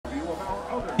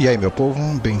E aí, meu povo,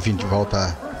 bem-vindo de volta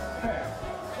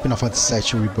a Final Fantasy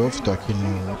VII Rebirth. Estou aqui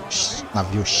no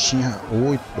navio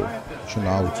Shinra-8,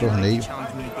 continuar o torneio.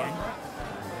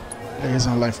 Eles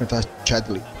vão lá enfrentar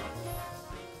Chadley.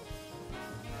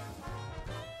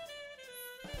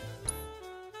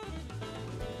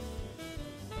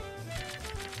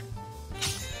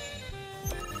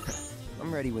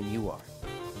 I'm ready when you are.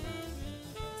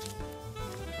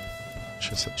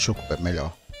 Deixa eu ocupar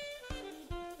melhor.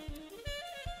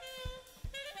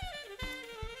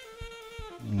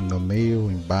 No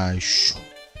meio, embaixo.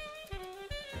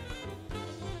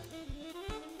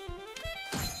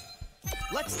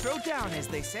 Let's throw down, as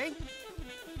they say.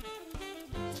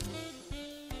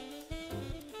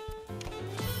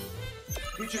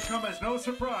 It should come as no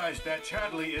surprise that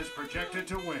Chadley is projected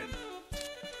to win.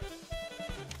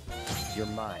 You're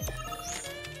mine.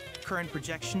 Current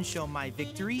projections show my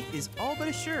victory is all but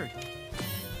assured.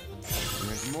 And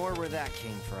there's more where that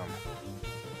came from.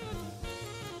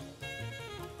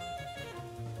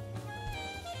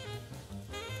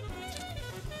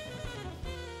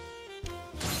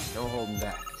 No holding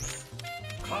back.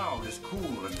 Cloud is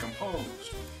cool and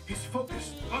composed. His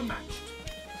focus unmatched.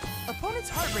 Opponent's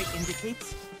heart rate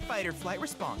indicates fight or flight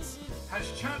response.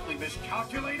 Has Chadley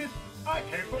miscalculated? I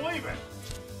can't believe it.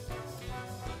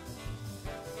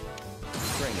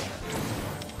 Bring it.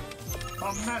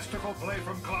 A masterful play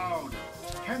from Cloud.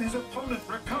 Can his opponent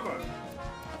recover?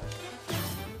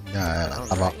 Já era,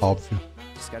 tava óbvio.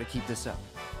 Just gotta keep this up.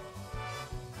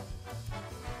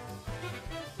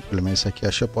 Pelo menos esse aqui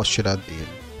acho que eu posso tirar dele.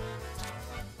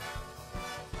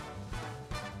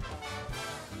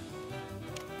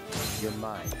 You're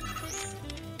mine.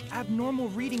 Abnormal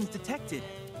readings detected.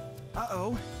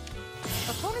 Uh-oh.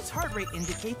 Opponent's heart rate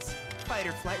indicates fight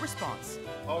or flight response.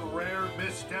 A rare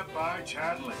misstep by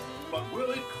Chadley, but will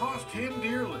it cost him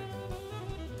dearly?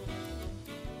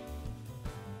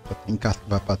 Só tem carta que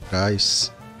vai pra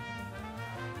trás.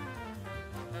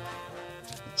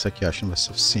 Isso aqui eu acho que não vai ser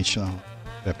suficiente não.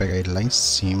 Vai pegar ele lá em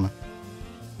cima.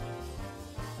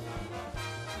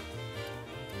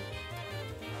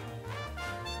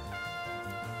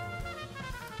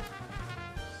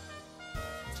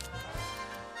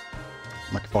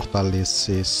 Como é que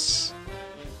fortalece esse?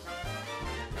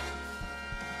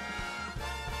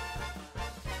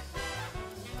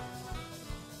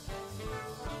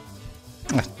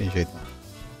 Ah, tem jeito não.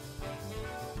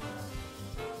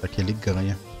 Aqui ele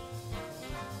ganha.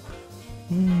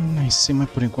 Lá em cima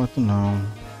por enquanto não.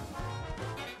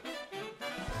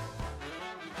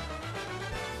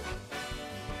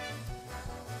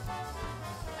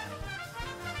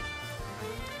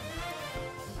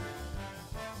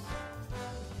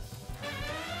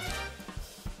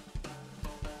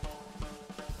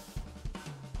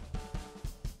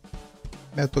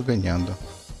 Eu tô ganhando.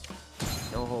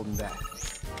 No holding back.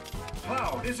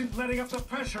 Cloud isn't letting up the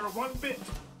pressure one bit.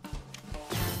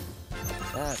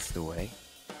 That's the way.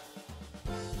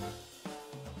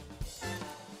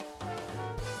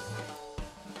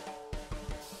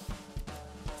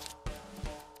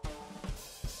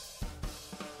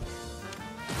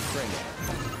 Bring it.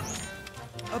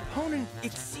 Opponent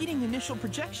exceeding initial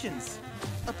projections.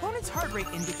 Opponent's heart rate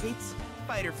indicates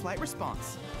fight or flight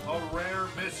response. A rare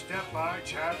misstep by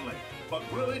Chadley, but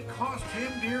will it cost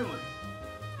him dearly?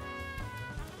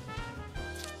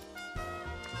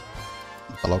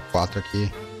 Vou falar o 4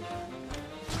 aqui.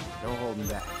 No holding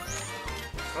back.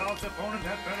 Cloud's opponent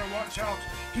had better watch out.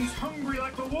 He's hungry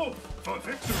like the wolf for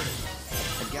victory.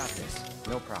 I got this.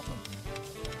 No problem.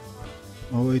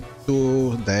 8,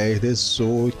 10,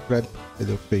 18.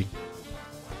 Cadê o feio?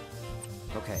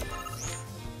 Okay.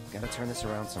 Gotta turn this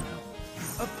around somehow.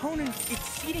 Opponent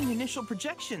exceeding initial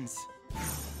projections.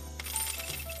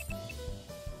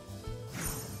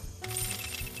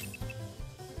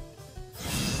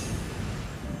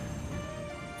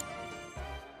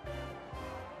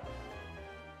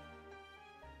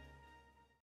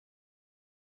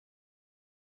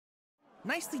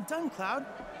 Nicely done, Cloud.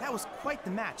 That was quite the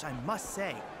match, I must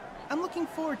say. I'm looking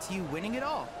forward to you winning it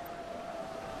all.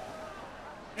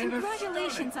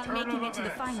 Congratulations on making it to the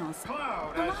finals.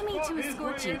 Allow me to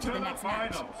escort you to the next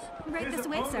match. Right this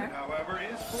way, sir. However,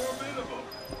 is formidable.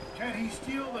 Can he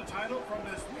steal the title from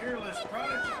this peerless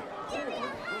prodigy?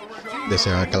 Desse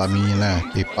é aquela menina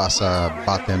que passa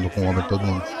batendo com o ombro em todo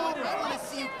mundo.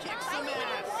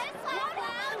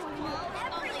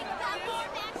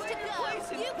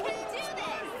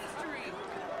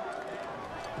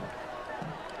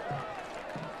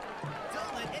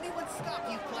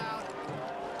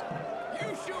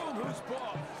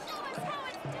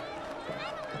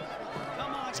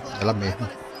 Ela mesma.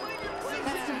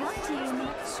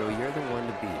 So you're the one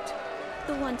to beat.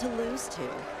 The one to lose to.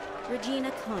 Regina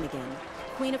Konigan,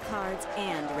 Queen of Cards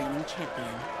and reigning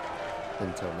champion.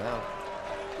 Until now.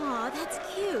 Aw, that's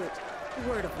cute.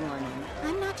 Word of warning,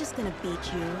 I'm not just gonna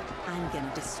beat you, I'm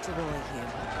gonna destroy you.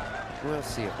 We'll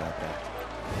see about that.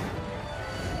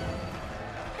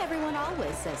 Everyone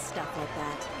always says stuff like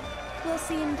that. We'll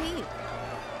see indeed.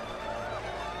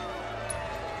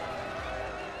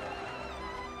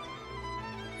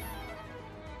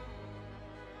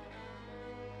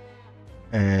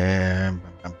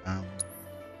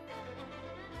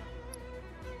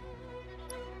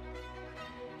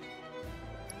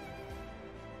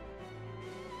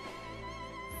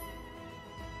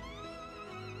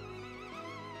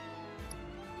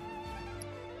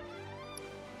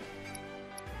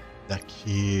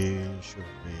 Daqui, deixa eu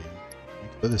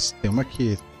ver. Tem uma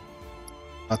aqui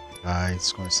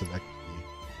atrás com essa daqui.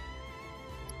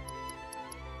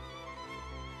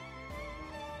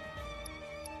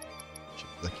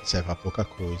 Tipo, daqui serve a pouca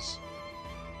coisa.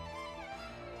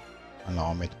 Ah, não,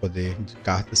 aumenta o poder de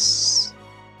cartas.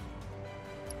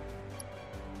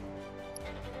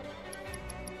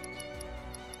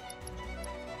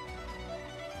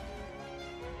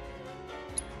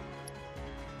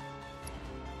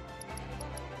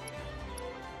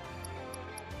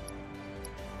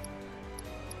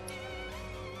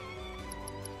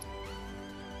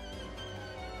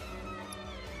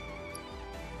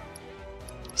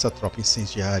 Essa tropa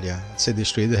incendiária a ser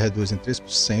destruída reduz em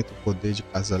 3% o poder de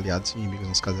casas aliadas e inimigos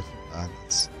nas casas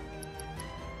afetadas.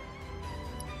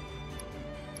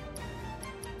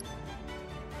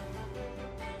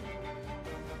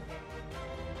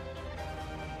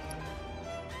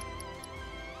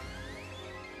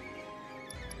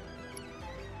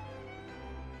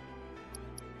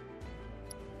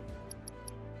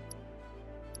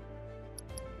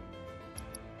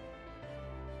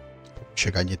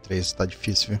 Chegar em 3 tá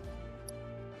difícil, viu?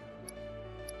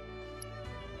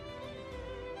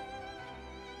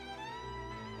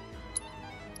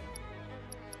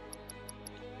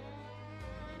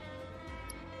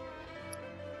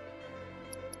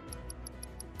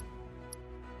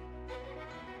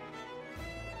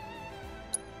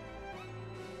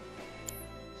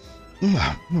 Vamos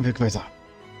lá, vamos ver o que vai dar.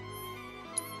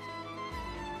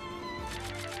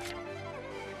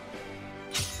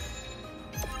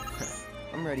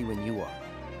 I'm ready when you are.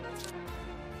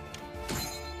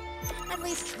 At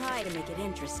least try to make it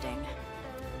interesting.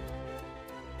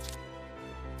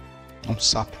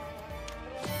 Sapo.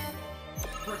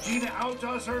 Regina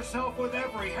outdoes herself with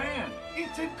every hand.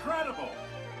 It's incredible.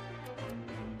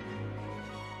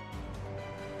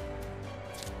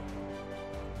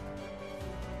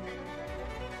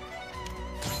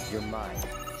 You're mine.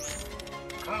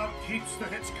 Cloud keeps the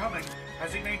hits coming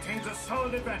as he maintains a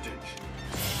solid advantage.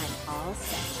 I'm all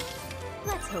set.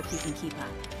 Let's hope you can keep up.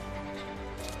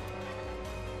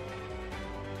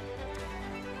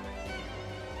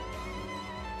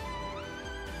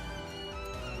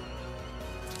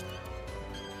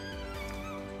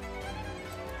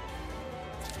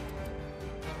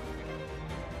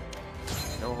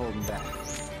 No holding back.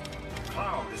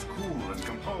 Cloud is cool and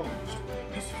composed.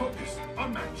 He's focused,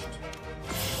 unmatched.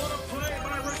 What a play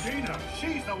by Regina!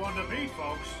 She's the one to beat,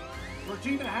 folks.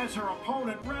 Regina has her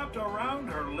opponent wrapped around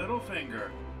her little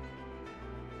finger.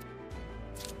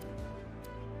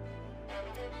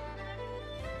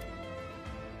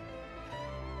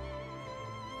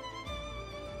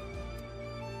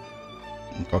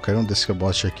 Qualquer um desses que eu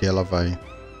bote aqui, ela vai.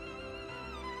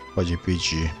 Pode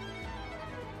impedir.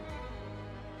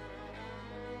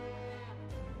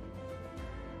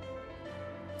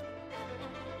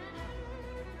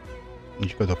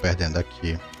 Onde que eu tô perdendo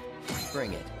aqui?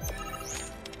 Bring it.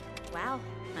 Wow,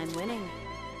 I'm winning.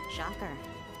 Shocker.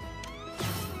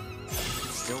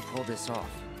 Still pull this off.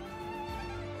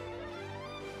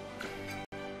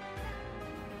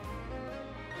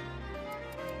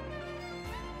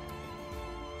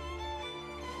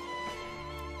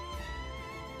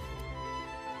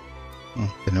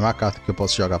 Tem nenhuma carta que eu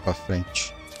posso jogar pra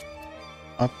frente.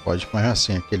 Ah, pode, mas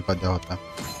assim aqui ele vai derrotar.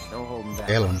 No holding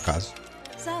back. Ela, no caso.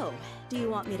 So, do you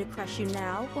want me to crush you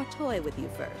now or toy with you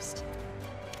first?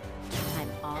 I'm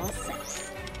all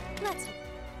set. Let's...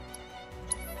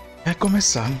 É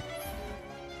começar.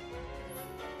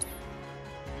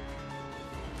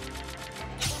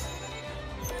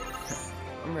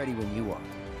 I'm ready when you are.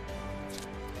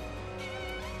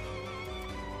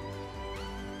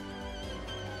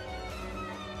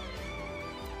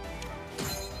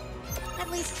 At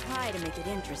least try to make it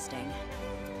interesting.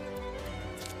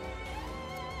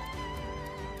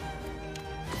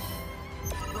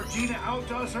 Regina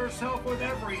outdoes herself with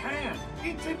every hand.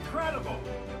 It's incredible.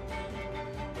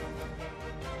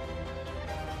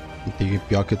 E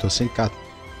pior que eu tô sem carta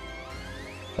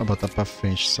pra botar pra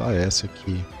frente, só essa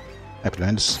aqui. É, pelo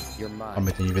menos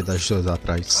aumentei em vez das duas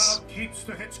atrás. Cloud keeps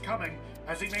the hits coming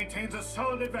as he maintains a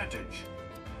solid advantage.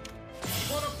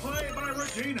 What a play by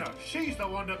Regina. She's the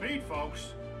one to beat,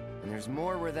 folks. And there's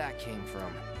more where that came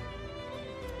from.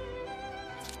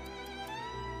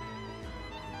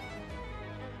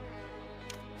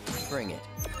 Bring it.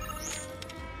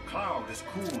 Cloud is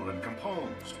cool and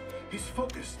composed. He's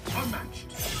focused, unmatched.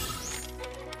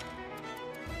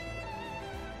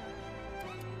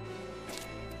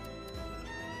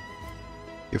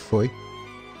 E foi?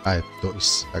 Ah, é 2.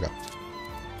 Legal.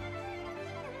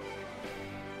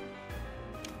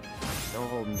 No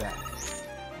holding back.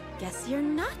 Guess you're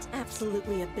not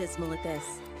absolutely abysmal at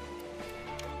this.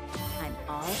 I'm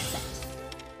all set.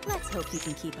 Let's hope you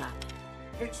can keep up.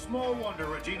 It's small wonder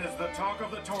Regina's the talk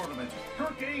of the tournament.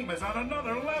 Her game is on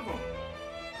another level.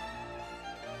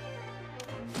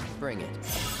 Bring it.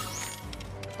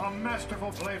 A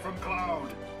masterful play from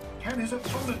Cloud. Can his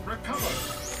opponent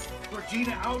recover?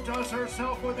 Regina outdoes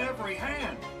herself with every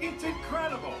hand. It's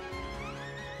incredible.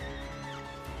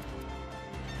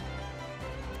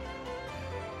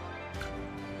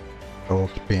 Oh,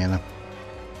 que pena.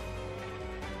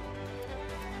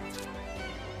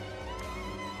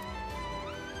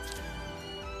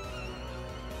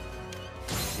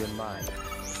 You're mine.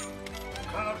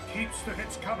 Cloud keeps the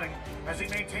hits coming as he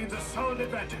maintains a solid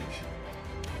advantage.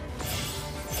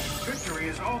 Victory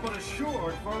is all but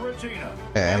assured for Regina.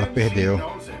 É, ela and perdeu. she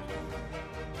knows it.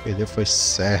 Perdeu foi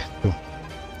certo.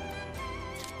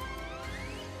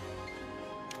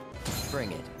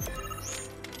 Bring it.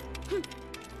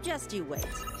 Just you wait.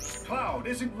 Cloud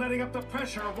isn't letting up the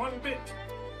pressure one bit.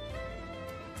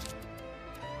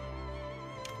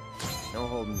 No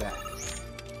holding back.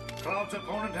 Cloud's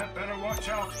opponent had better watch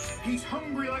out. He's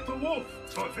hungry like the wolf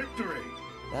for victory.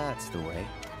 That's the way.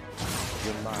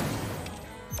 You're mine.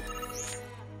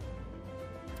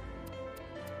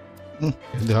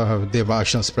 Deu uma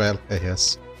chance pra ela. É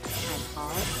essa. I'm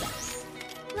all set.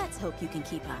 Let's hope you can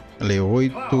keep up. Ela é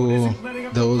 8, 12.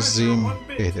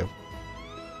 Perdeu.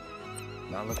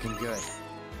 Not looking good.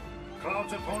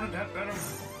 Cloud's opponent had better.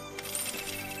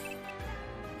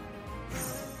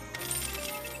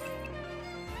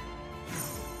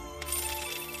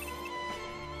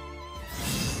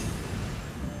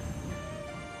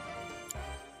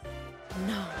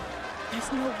 No,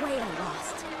 there's no way I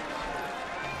lost.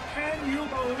 Can you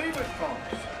believe it,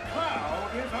 folks?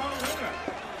 Cloud is our winner.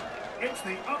 It's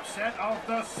the upset of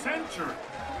the century.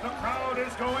 The crowd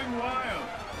is going wild.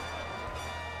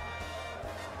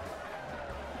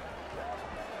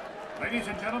 Ladies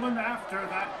and gentlemen, after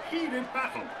that heated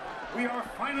battle, we are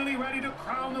finally ready to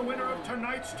crown the winner of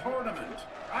tonight's tournament.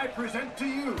 I present to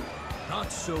you...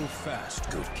 Not so fast,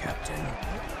 good captain.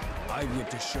 I've yet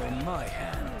to show my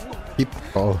hand. Que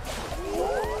pau.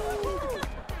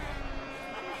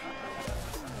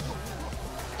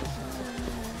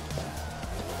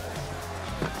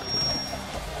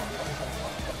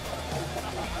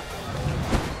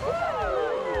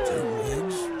 Two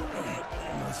legs?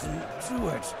 Nothing to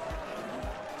it.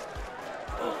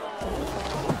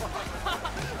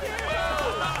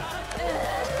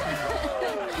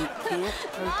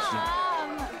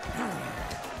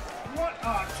 What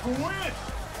a twist!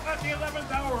 At the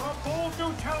 11th hour, a bold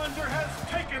new challenger has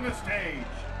taken the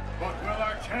stage. But will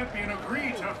our champion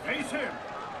agree to face him?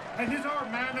 And is our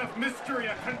man of mystery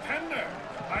a contender?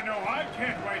 I know I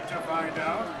can't wait to find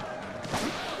out.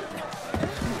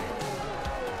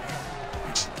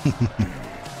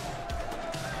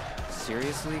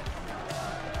 Seriously?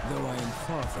 Though I am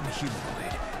far from a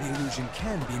humanoid, the illusion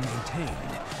can be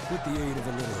maintained with the aid of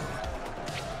a little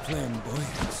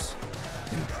flamboyance.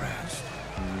 Impressed?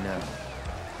 No.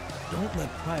 Don't let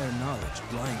prior knowledge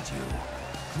blind you.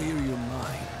 Clear your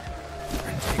mind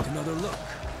and take another look.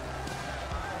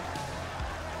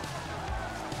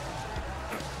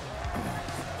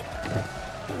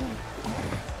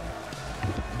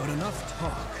 But enough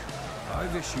talk.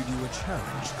 I've issued you a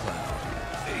challenge, Cloud.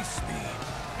 Face me,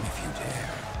 if you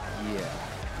dare. Yeah.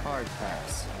 Hard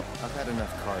pass. I've had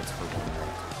enough cards for one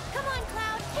night. Come on,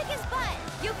 Cloud, kick his butt.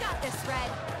 You got this,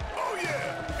 Red. Oh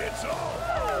yeah, it's all.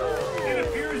 It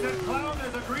appears that Cloud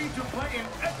has agreed to play an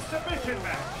exhibition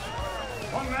match.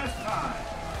 One last time.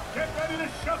 Get ready to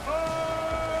shuffle!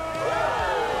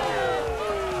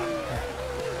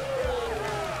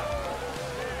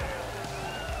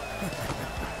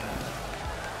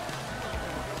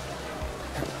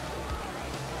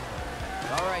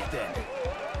 All right then.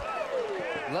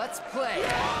 Let's play.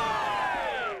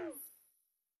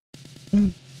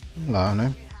 Vamos lá,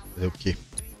 né? Fazer o quê?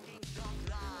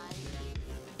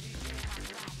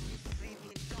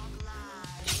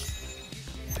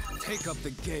 Take up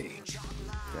the gauge.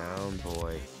 Down,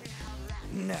 boy.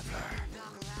 Never.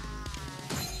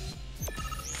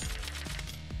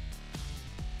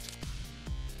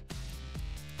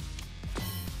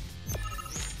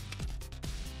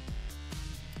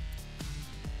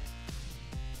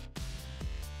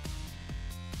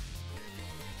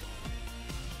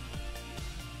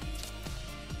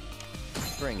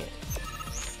 Bring it.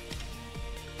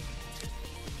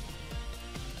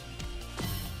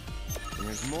 And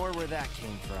there's more where that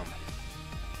came from.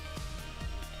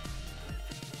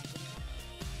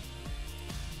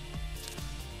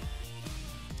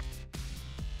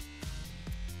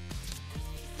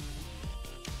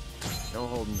 No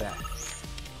holding back.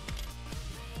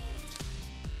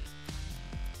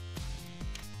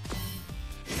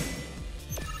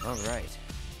 All right.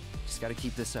 Just gotta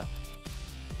keep this up.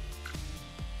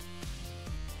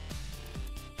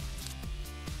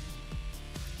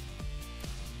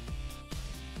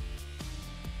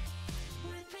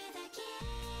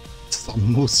 Essa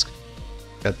música.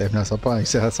 Quero terminar só pra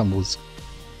encerrar essa música.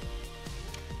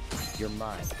 You're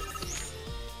mine.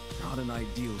 Not an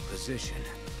ideal position,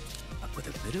 but with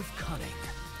a bit of cunning.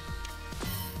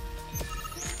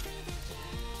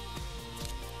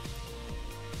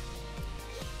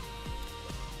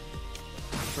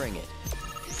 Bring it.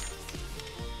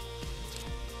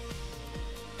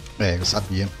 É, eu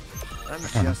sabia.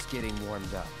 I'm just getting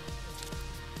warmed up.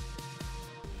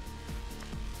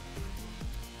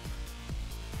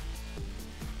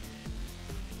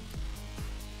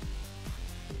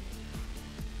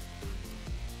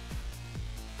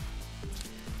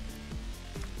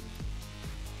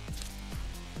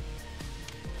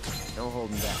 No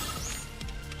holding back.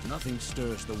 Nothing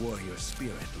stirs the warrior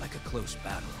spirit like a close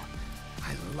battle.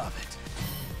 I love it.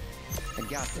 I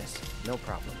got this. No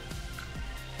problem.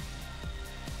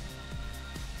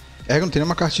 É, não tem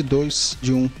nenhuma carta de 2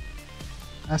 de 1.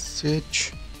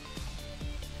 Cacete.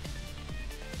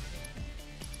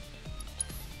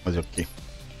 Fazer o quê?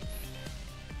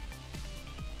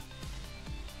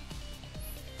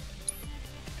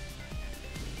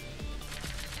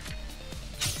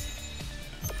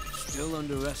 Still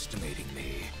underestimating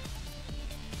me.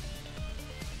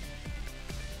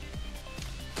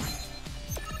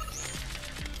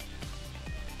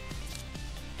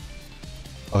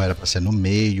 Oh, era pra ser no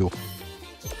meio.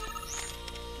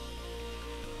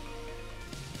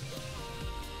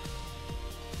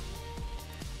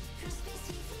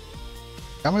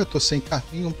 Calma, eu tô sem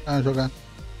carrinho pra jogar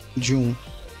de 1.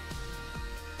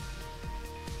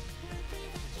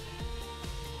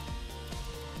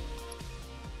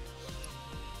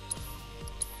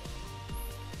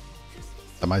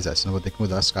 Tá mais essa, senão eu vou ter que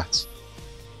mudar as cartas.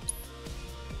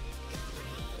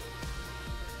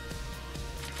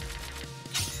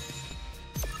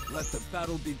 Let the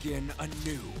battle begin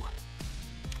anew.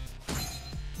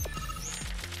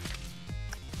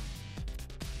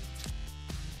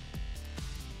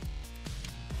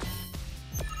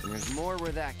 And there's more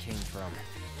where that came from.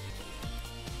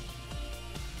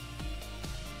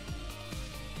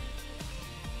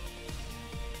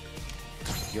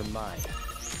 You're mine.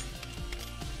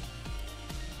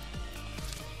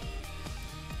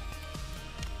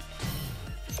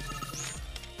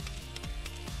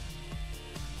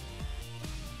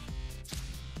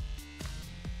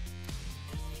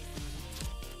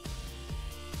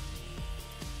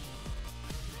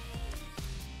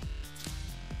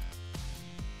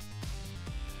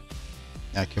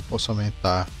 Aqui eu posso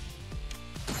aumentar.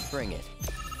 Bring it.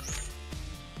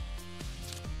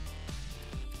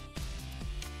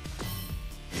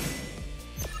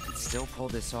 Can still pull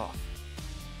this off.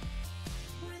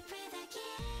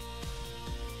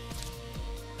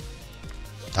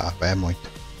 Tá, é muito.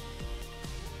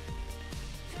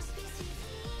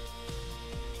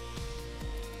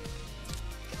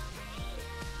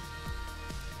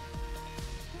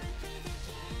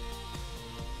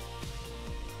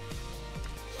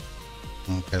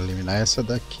 Quero eliminar essa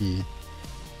daqui.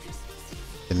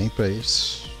 E nem pra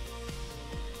isso.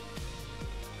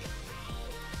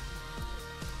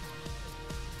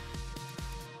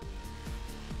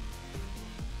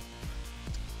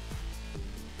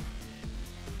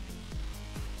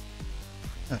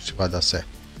 Acho que vai dar certo.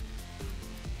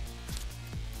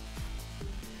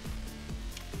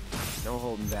 No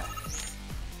holding back.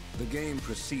 The game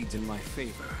proceeds in my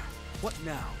favor. What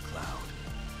now, Cloud?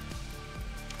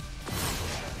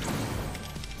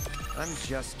 I'm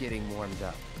just getting warmed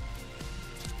up.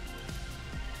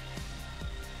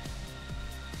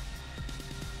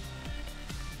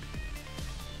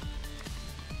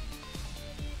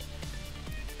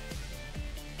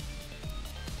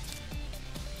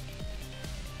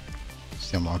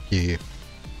 Tem uma aqui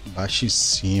embaixo e em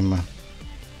cima.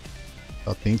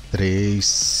 Só tem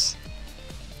 3.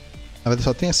 Na verdade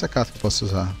só tem essa carta que eu posso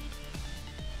usar.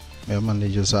 A melhor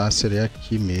maneira de usar seria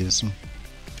aqui mesmo.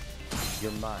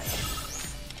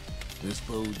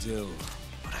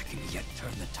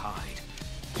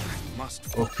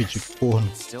 Oh, que de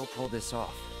corno.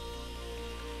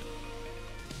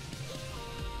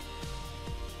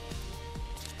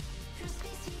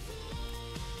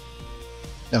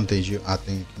 Eu não entendi. Ah,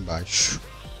 tem aqui embaixo.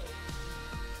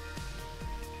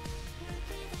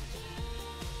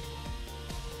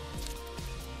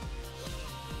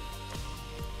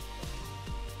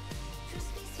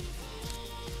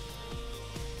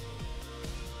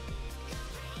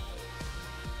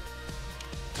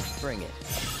 Bring it.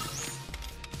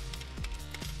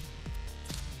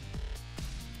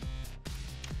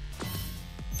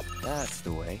 That's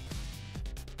the way.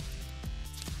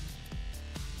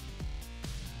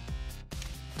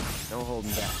 No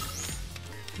holding back.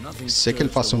 Se que ele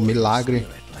faça um milagre,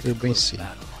 eu venci. I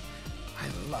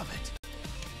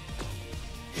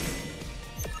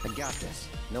got this.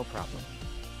 No problem.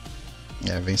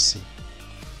 É, venci.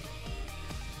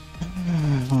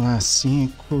 Vamos lá,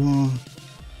 5.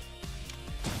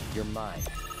 You're mine.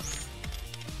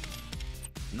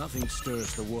 Nothing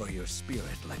stirs the warrior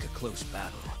spirit like a close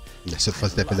battle. Se eu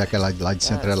fosse depender daquela de lá de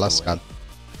centro é lascado.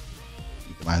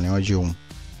 Não tem mais nenhuma de 1.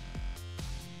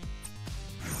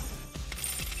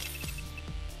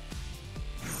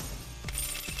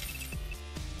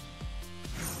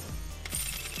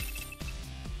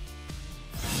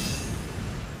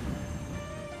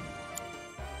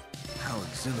 How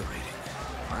exhilarating.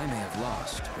 I may have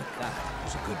lost, but that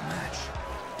was a good match.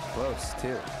 Close,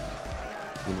 too.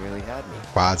 You really had me.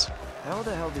 Quase. How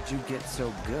the hell did you get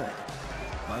so good?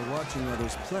 By watching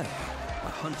others play,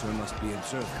 a hunter must be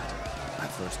observant. I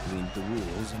first gleaned the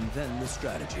rules and then the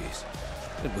strategies.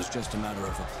 It was just a matter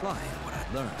of applying what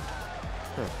I'd learned.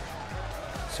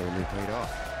 Certainly paid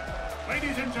off.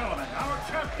 Ladies and gentlemen, our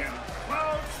champion,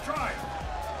 Cloud Strife.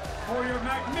 For your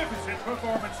magnificent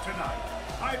performance tonight,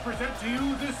 I present to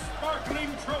you this sparkling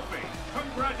trophy.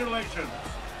 Congratulations.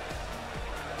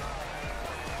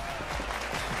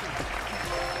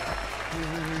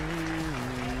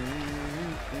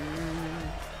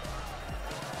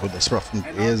 Oh, das And on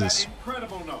profundezas. that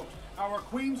incredible note, our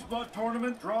Queen's Blood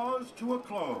tournament draws to a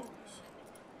close.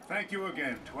 Thank you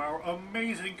again to our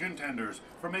amazing contenders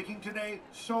for making today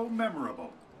so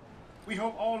memorable. We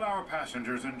hope all our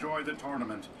passengers enjoy the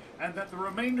tournament and that the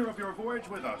remainder of your voyage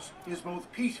with us is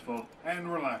both peaceful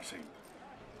and relaxing.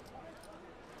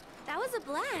 That was a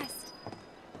blast.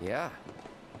 Yeah.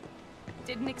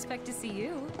 Didn't expect to see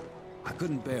you. I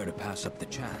couldn't bear to pass up the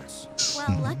chance.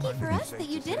 Well, lucky for us that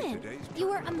you didn't. You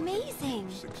were amazing.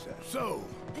 So,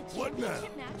 what now?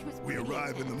 We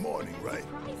arrive in the morning, right?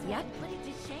 Yep, but it's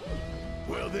a shame.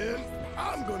 Well then,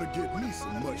 I'm gonna get me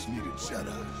some much-needed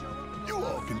shut-up. You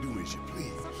all can do as you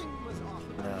please.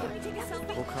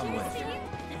 We'll come with you.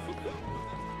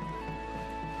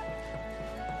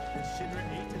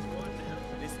 Shinra-8 is one.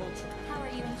 This whole How are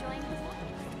you enjoying this?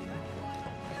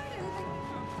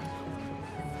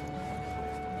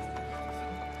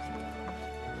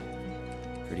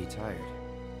 Pretty tired.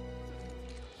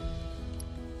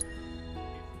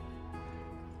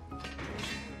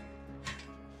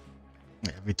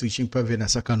 Vi tudinho pra ver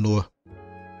nessa canoa.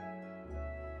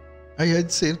 Aí ia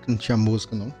dizer que não tinha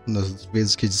música, não. Nas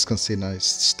vezes que descansei nas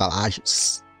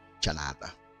estalagens, não tinha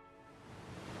nada.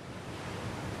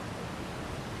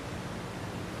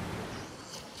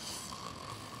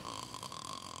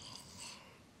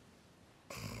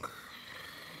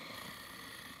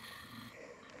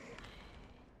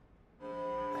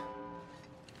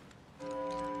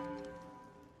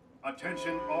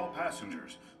 Attention all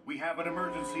passengers. We have an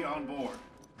emergency on board.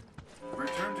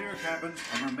 Return to your cabins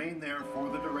and remain there for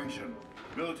the duration.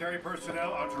 Military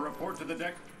personnel are to report to the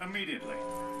deck immediately.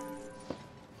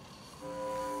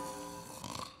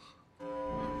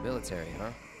 Military,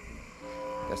 huh?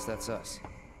 Guess that's us.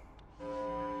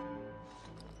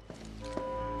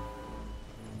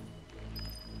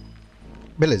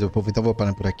 Beleza, o povo então vou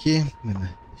parando por aqui.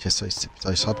 Deixa só esse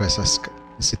episódio só pra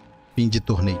esse fim de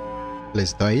torneio.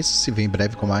 Beleza, então é isso. Se vê em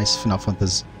breve com mais Final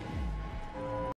Fantasy